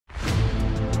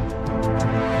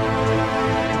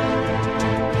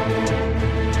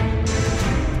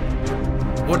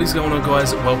What is going on,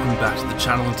 guys? Welcome back to the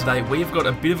channel, and today we've got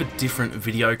a bit of a different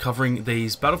video covering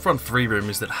these Battlefront 3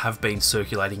 rumours that have been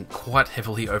circulating quite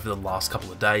heavily over the last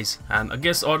couple of days, and I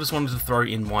guess I just wanted to throw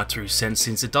in my 2 cents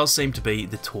since it does seem to be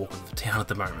the talk of the town at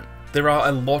the moment. There are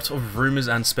a lot of rumours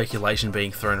and speculation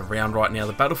being thrown around right now.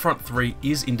 The Battlefront 3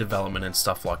 is in development and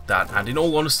stuff like that, and in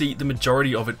all honesty, the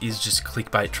majority of it is just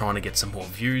clickbait trying to get some more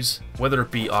views, whether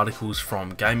it be articles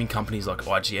from gaming companies like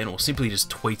IGN or simply just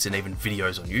tweets and even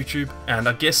videos on YouTube. And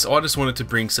I guess I just wanted to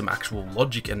bring some actual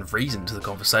logic and reason to the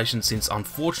conversation, since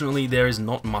unfortunately there is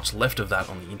not much left of that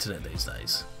on the internet these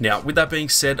days. Now, with that being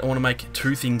said, I want to make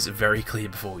 2 things very clear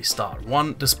before we start.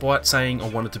 One, despite saying I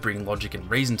wanted to bring logic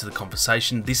and reason to the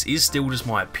conversation, this is still just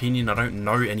my opinion. I don't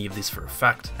know any of this for a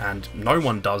fact, and no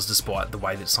one does, despite the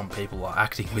way that some people are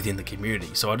acting within the community.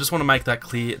 So I just want to make that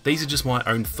clear. These are just my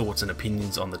own thoughts and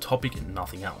opinions on the topic and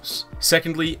nothing else.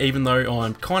 Secondly, even though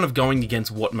I'm kind of going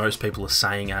against what most people are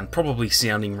saying and probably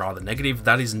sounding rather negative,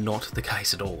 that is not the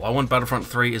case at all. I want Battlefront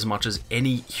 3 as much as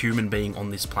any human being on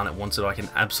this planet wants it, I can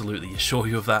absolutely assure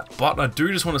you of that. But I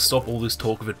do just want to stop all this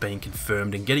talk of it being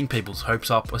confirmed and getting people's hopes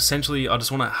up. Essentially, I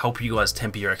just want to help you guys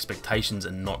temper your expectations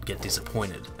and not get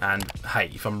disappointed. And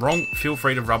hey, if I'm wrong, feel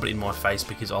free to rub it in my face,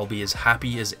 because I'll be as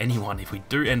happy as anyone if we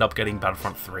do end up getting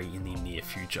Battlefront 3 in the near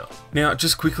future. Now,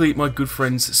 just quickly, my good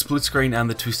friends Split Screen and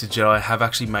the Twisted Jedi have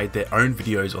actually made their own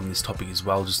videos on this topic as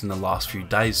well, just in the last few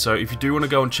days. So if you do want to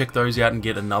go and check those out and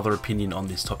get another opinion on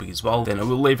this topic as well, then I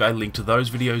will leave a link to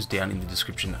those videos down in the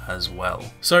description as well.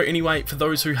 So anyway, for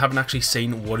those who haven't actually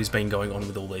seen what has been going on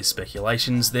with all these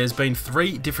speculations, there's been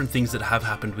 3 different things that have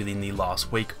happened within the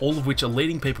last week, all of which are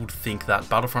leading people to think that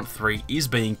Battlefront 3 is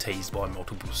being teased by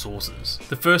multiple sources.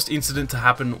 The first incident to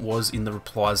happen was in the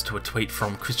replies to a tweet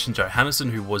from Christian Johannesson,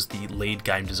 who was the lead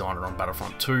game designer on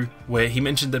Battlefront 2, where he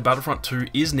mentioned that Battlefront 2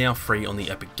 is now free on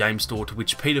the Epic Games Store, to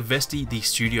which Peter Vesti, the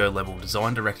studio level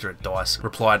design director at DICE,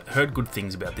 replied, "Heard good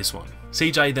things about this one."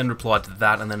 CJ then replied to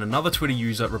that, and then another Twitter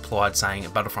user replied saying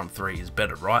Battlefront 3 is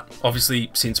better, right? Obviously,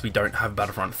 since we don't have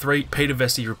Battlefront 3, Peter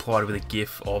Vesti replied with a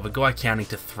gif of a guy counting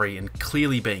to 3 and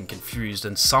clearly being confused,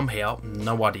 and somehow,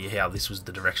 no idea how this was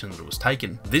the direction that it was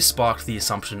taken, this sparked the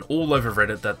assumption all over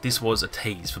Reddit that this was a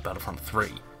tease for Battlefront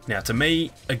 3. Now, to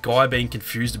me, a guy being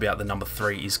confused about the number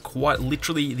 3 is quite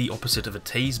literally the opposite of a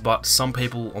tease, but some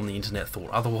people on the internet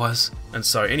thought otherwise. And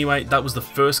so anyway, that was the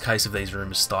first case of these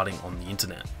rumours starting on the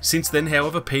internet. Since then,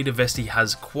 however, Peter Vesti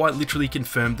has quite literally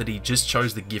confirmed that he just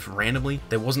chose the GIF randomly.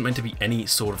 There wasn't meant to be any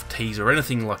sort of tease or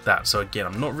anything like that. So again,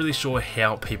 I'm not really sure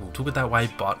how people took it that way,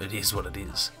 but it is what it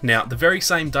is. Now, the very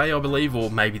same day, I believe, or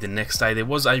maybe the next day, there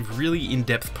was a really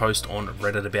in-depth post on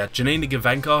Reddit about Janina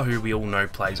Gavanka, who we all know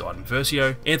plays Iden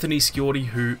Versio, Anthony Sciordi,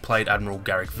 who played Admiral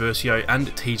Garrick Versio,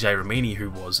 and TJ Ramini, who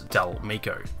was Dal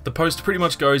Miko. The post pretty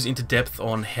much goes into depth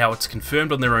on how it's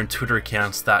confirmed on their own Twitter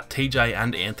accounts that TJ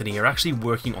and Anthony are actually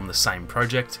working on the same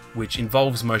project, which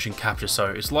involves motion capture, so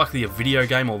it's likely a video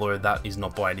game, although that is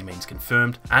not by any means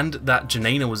confirmed, and that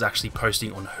Janina was actually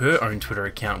posting on her own Twitter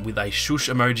account with a shush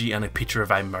emoji and a picture of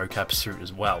a mocap suit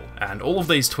as well. And all of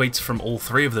these tweets from all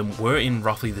 3 of them were in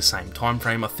roughly the same time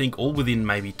frame, I think all within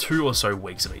maybe 2 or so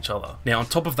weeks of each other. Now, on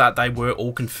top of that, they were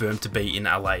all confirmed to be in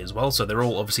LA as well, so they're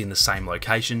all obviously in the same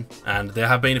location, and there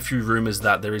have been a few rumours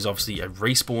that there is obviously a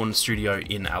Respawn studio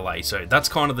in LA, so that's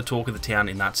kind of the talk of the town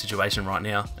in that situation right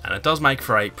now, and it does make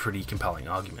for a pretty compelling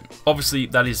argument. Obviously,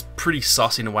 that is pretty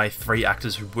sus in a way, 3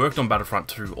 actors who worked on Battlefront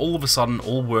 2 all of a sudden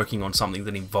all working on something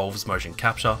that involves motion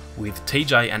capture, with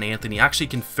TJ and Anthony actually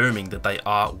confirming that they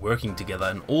are working together,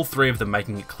 and all 3 of them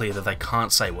making it clear that they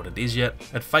can't say what it is yet.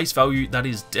 At face value, that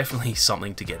is definitely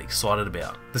something to get excited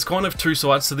about. There's kind of 2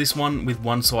 sides to this one, with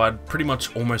one side pretty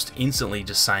much almost instantly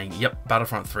just saying, yep,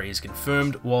 Battlefront 3 is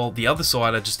confirmed, while the other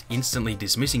side are just instantly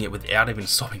dismissing it without even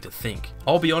stopping to think.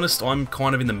 I'll be honest, I'm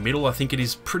kind of in the middle. I think it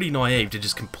is pretty naive to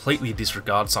just completely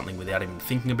disregard something without even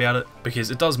thinking about it,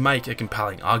 because it does make a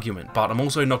compelling argument, but I'm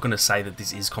also not going to say that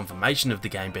this is confirmation of the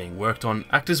game being worked on.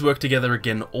 Actors work together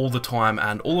again all the time,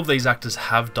 and all of these actors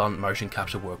have done motion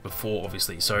capture work before,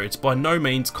 obviously, so it's by no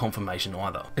means confirmation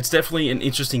either. It's definitely an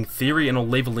interesting theory, and I'll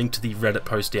leave a link to the Reddit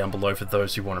post down below for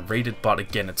those who want to read it, but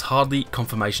again, it's hardly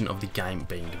confirmation of the game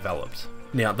being developed.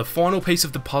 Now, the final piece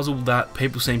of the puzzle that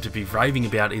people seem to be raving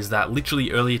about is that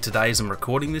literally earlier today, as I'm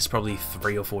recording this, probably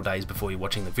 3 or 4 days before you're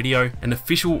watching the video, an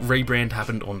official rebrand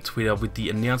happened on Twitter with the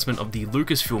announcement of the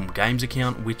Lucasfilm Games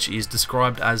account, which is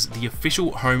described as the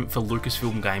official home for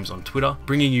Lucasfilm Games on Twitter,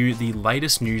 bringing you the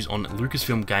latest news on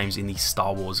Lucasfilm Games in the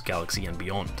Star Wars galaxy and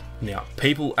beyond. Now,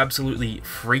 people absolutely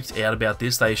freaked out about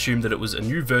this. They assumed that it was a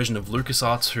new version of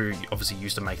LucasArts, who obviously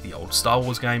used to make the old Star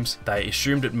Wars games. They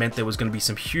assumed it meant there was going to be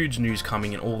some huge news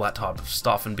coming and all that type of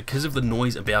stuff, and because of the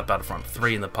noise about Battlefront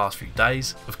 3 in the past few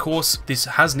days, of course, this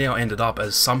has now ended up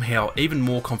as somehow even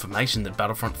more confirmation that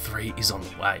Battlefront 3 is on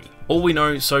the way. All we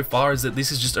know so far is that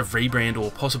this is just a rebrand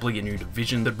or possibly a new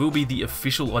division that will be the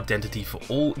official identity for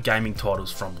all gaming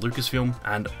titles from Lucasfilm,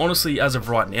 and honestly, as of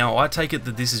right now, I take it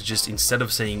that this is just, instead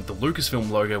of seeing the Lucasfilm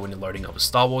logo when you're loading up a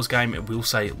Star Wars game, it will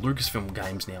say Lucasfilm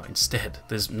Games now instead.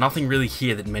 There's nothing really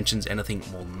here that mentions anything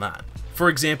more than that. For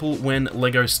example, when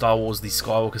LEGO Star Wars The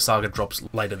Skywalker Saga drops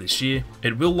later this year,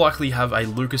 it will likely have a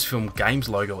Lucasfilm Games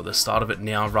logo at the start of it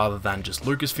now rather than just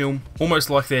Lucasfilm, almost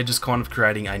like they're just kind of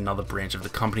creating another branch of the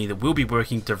company that will be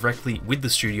working directly with the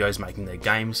studios making their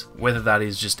games, whether that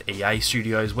is just EA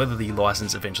Studios, whether the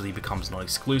license eventually becomes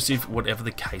non-exclusive, whatever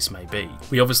the case may be.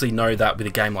 We obviously know that with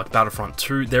a game like Battlefront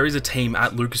 2, there is a team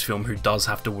at Lucasfilm who does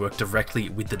have to work directly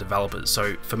with the developers,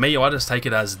 so for me, I just take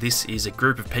it as this is a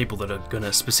group of people that are going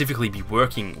to specifically be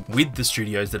working with the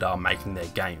studios that are making their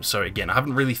games. So again, I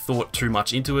haven't really thought too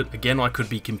much into it. Again, I could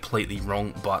be completely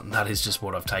wrong, but that is just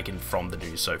what I've taken from the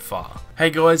news so far. Hey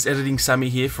guys, Editing Sammy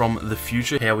here from the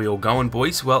future. How we all going,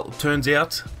 boys? Well, it turns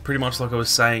out, pretty much like I was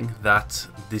saying, that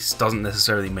this doesn't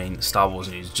necessarily mean Star Wars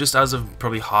news. Just as of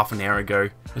probably half an hour ago,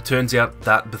 it turns out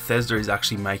that Bethesda is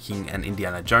actually making an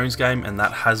Indiana Jones game, and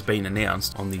that has been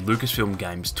announced on the Lucasfilm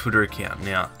Games Twitter account.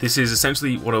 Now, this is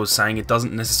essentially what I was saying. It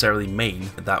doesn't necessarily mean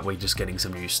that we're just getting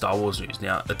some new Star Wars news.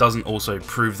 Now, it doesn't also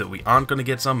prove that we aren't going to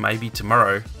get some. Maybe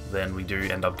tomorrow, then we do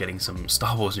end up getting some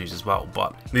Star Wars news as well.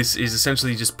 But this is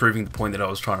essentially just proving the point that I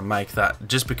was trying to make, that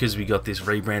just because we got this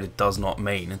rebrand, it does not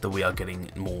mean that we are getting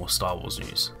more Star Wars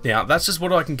news. Now, that's just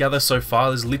what I can gather so far.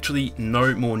 There's literally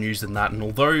no more news than that, and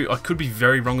although I could be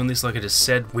very wrong on this, like I just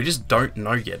said, we just don't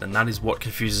know yet, and that is what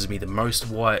confuses me the most,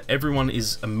 why everyone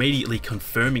is immediately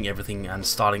confirming everything and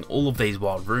starting all of these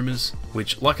wild rumors,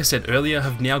 which, like I said earlier,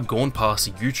 have now gone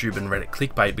past YouTube and Reddit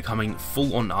clickbait, becoming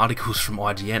full-on articles from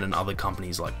IGN and other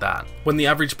companies like that. When the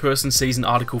average person sees an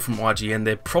article from IGN,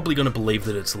 they're probably going to believe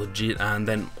that it's legit, and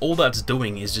then all that's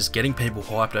doing is just getting people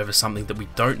hyped over something that we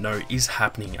don't know is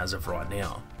happening as of right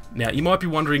now. Now, you might be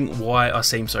wondering why I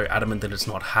seem so adamant that it's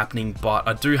not happening, but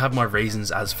I do have my reasons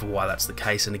as for why that's the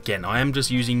case, and again, I am just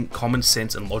using common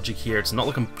sense and logic here. It's not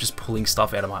like I'm just pulling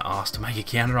stuff out of my ass to make a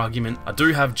counter argument. I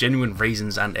do have genuine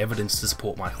reasons and evidence to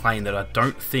support my claim that I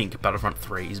don't think Battlefront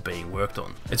 3 is being worked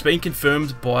on. It's been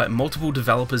confirmed by multiple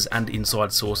developers and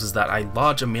inside sources that a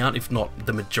large amount, if not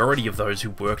the majority of those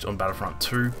who worked on Battlefront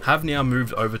 2, have now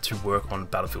moved over to work on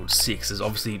Battlefield 6, as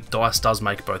obviously DICE does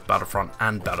make both Battlefront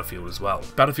and Battlefield as well.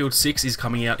 Battlefield 6 is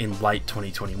coming out in late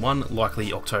 2021,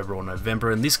 likely October or November,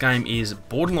 and this game is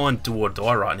borderline do or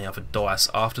die right now for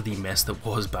DICE after the mess that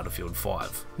was Battlefield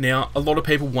 5. Now, a lot of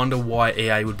people wonder why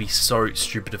EA would be so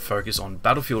stupid to focus on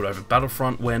Battlefield over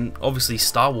Battlefront when obviously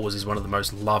Star Wars is one of the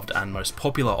most loved and most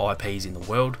popular IPs in the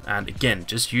world, and again,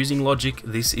 just using logic,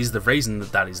 this is the reason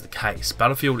that that is the case.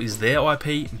 Battlefield is their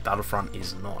IP, Battlefront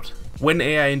is not. When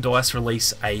EA and DICE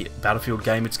release a Battlefield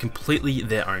game, it's completely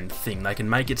their own thing. They can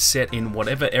make it set in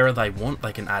whatever era they want,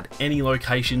 they can add any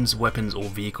locations, weapons or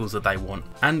vehicles that they want,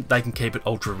 and they can keep it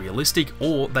ultra realistic,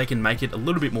 or they can make it a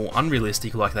little bit more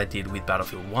unrealistic like they did with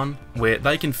Battlefield 1, where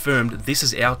they confirmed this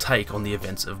is our take on the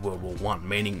events of World War I,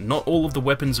 meaning not all of the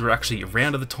weapons were actually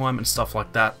around at the time and stuff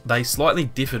like that. They slightly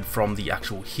differed from the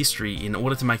actual history in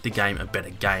order to make the game a better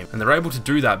game, and they're able to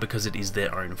do that because it is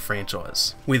their own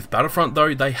franchise. With Battlefront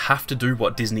though, they have to do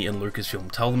what Disney and Lucasfilm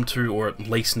tell them to, or at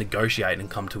least negotiate and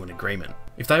come to an agreement.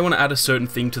 If they want to add a certain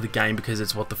thing to the game because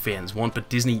it's what the fans want, but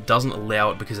Disney doesn't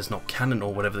allow it because it's not canon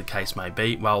or whatever the case may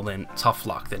be, well then, tough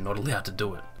luck, they're not allowed to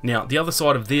do it. Now, the other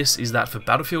side of this is that for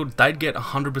Battlefield, they'd get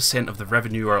 100% of the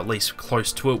revenue, or at least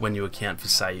close to it when you account for,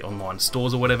 say, online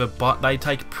stores or whatever, but they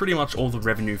take pretty much all the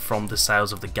revenue from the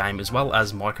sales of the game as well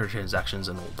as microtransactions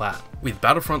and all that. With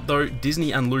Battlefront though,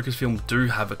 Disney and Lucasfilm do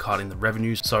have a cut in the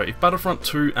revenues, so if Battlefront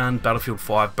 2 and Battlefield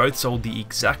 5 both sold the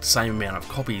exact same amount of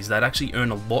copies, they'd actually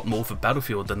earn a lot more for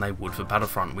Battlefield than they would for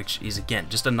Battlefront, which is again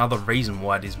just another reason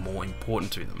why it is more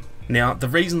important to them. Now, the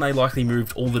reason they likely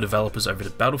moved all the developers over to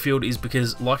Battlefield is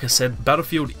because, like I said,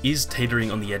 Battlefield is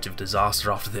teetering on the edge of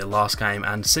disaster after their last game,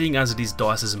 and seeing as it is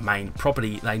DICE's main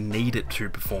property, they need it to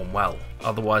perform well.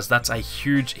 Otherwise, that's a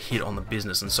huge hit on the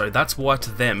business, and so that's why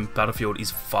to them, Battlefield is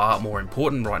far more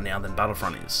important right now than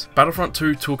Battlefront is. Battlefront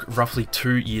 2 took roughly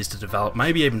 2 years to develop,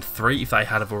 maybe even 3 if they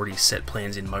had have already set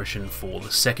plans in motion for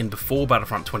the second before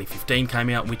Battlefront 2015 came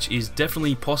out, which is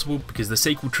definitely possible because the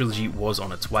sequel trilogy was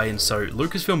on its way, and so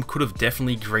Lucasfilm could could have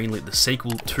definitely greenlit the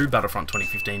sequel to Battlefront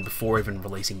 2015 before even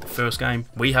releasing the first game.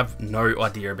 We have no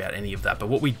idea about any of that, but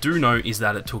what we do know is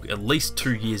that it took at least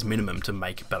 2 years minimum to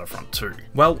make Battlefront 2.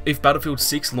 Well, if Battlefield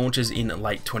 6 launches in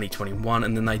late 2021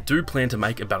 and then they do plan to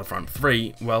make a Battlefront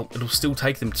 3, well, it'll still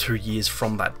take them 2 years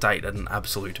from that date at an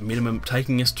absolute minimum,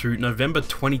 taking us to November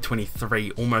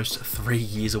 2023, almost 3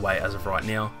 years away as of right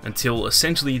now, until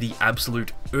essentially the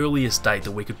absolute earliest date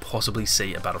that we could possibly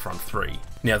see a Battlefront 3.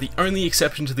 Now, the only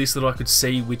exception to this that I could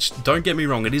see, which, don't get me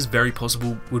wrong, it is very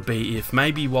possible, would be if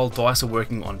maybe while DICE are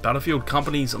working on Battlefield,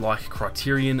 companies like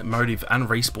Criterion, Motive and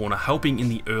Respawn are helping in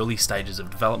the early stages of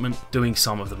development, doing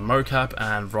some of the mocap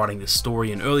and writing the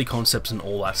story and early concepts and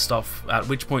all that stuff, at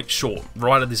which point, sure,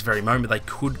 right at this very moment they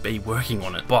could be working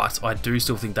on it, but I do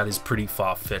still think that is pretty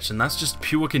far-fetched, and that's just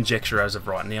pure conjecture as of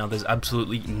right now. There's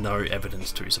absolutely no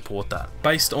evidence to support that.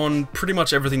 Based on pretty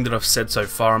much everything that I've said so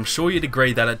far, I'm sure you'd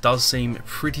agree that it does seem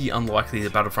pretty unlikely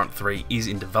that Battlefront 3 is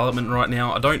in development right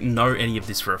now. I don't know any of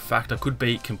this for a fact, I could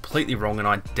be completely wrong and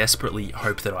I desperately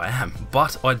hope that I am,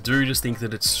 but I do just think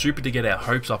that it's stupid to get our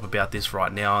hopes up about this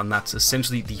right now, and that's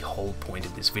essentially the whole point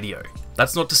of this video.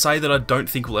 That's not to say that I don't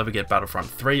think we'll ever get Battlefront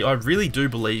 3, I really do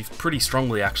believe, pretty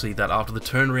strongly actually, that after the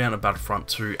turnaround of Battlefront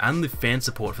 2 and the fan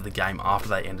support for the game after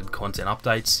they ended content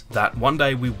updates, that one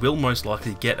day we will most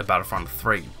likely get a Battlefront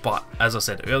 3, but as I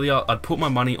said earlier, I'd put my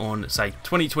money on, say,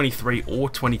 2023 or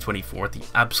 2024 at the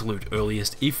absolute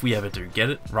earliest if we ever do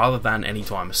get it, rather than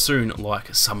anytime soon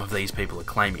like some of these people are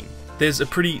claiming. There's a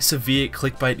pretty severe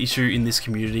clickbait issue in this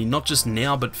community, not just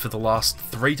now, but for the last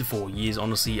 3 to 4 years,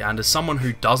 honestly, and as someone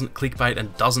who doesn't clickbait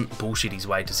and doesn't bullshit his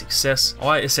way to success,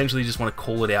 I essentially just want to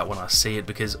call it out when I see it,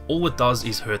 because all it does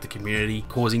is hurt the community,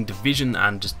 causing division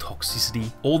and just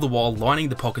toxicity, all the while lining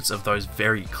the pockets of those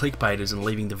very clickbaiters and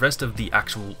leaving the rest of the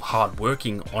actual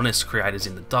hard-working, honest creators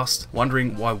in the dust,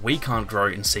 wondering why we can't grow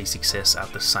and see success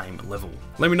at the same level.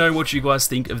 Let me know what you guys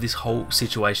think of this whole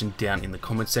situation down in the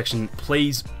comment section.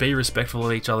 Please be respectful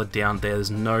of each other down there.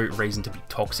 There's no reason to be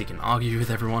toxic and argue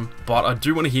with everyone, but I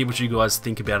do want to hear what you guys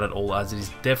think about it all, as it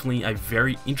is definitely a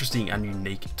very interesting and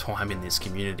unique time in this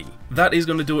community. That is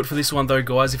going to do it for this one though,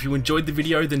 guys. If you enjoyed the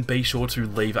video, then be sure to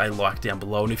leave a like down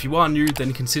below, and if you are new,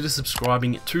 then consider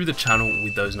subscribing to the channel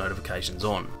with those notifications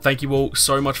on. Thank you all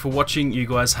so much for watching. You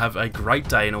guys have a great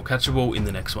day, and I'll catch you all in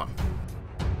the next one.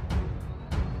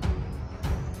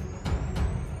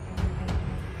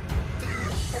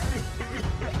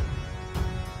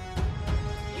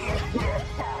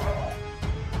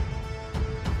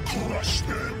 Crush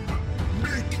them!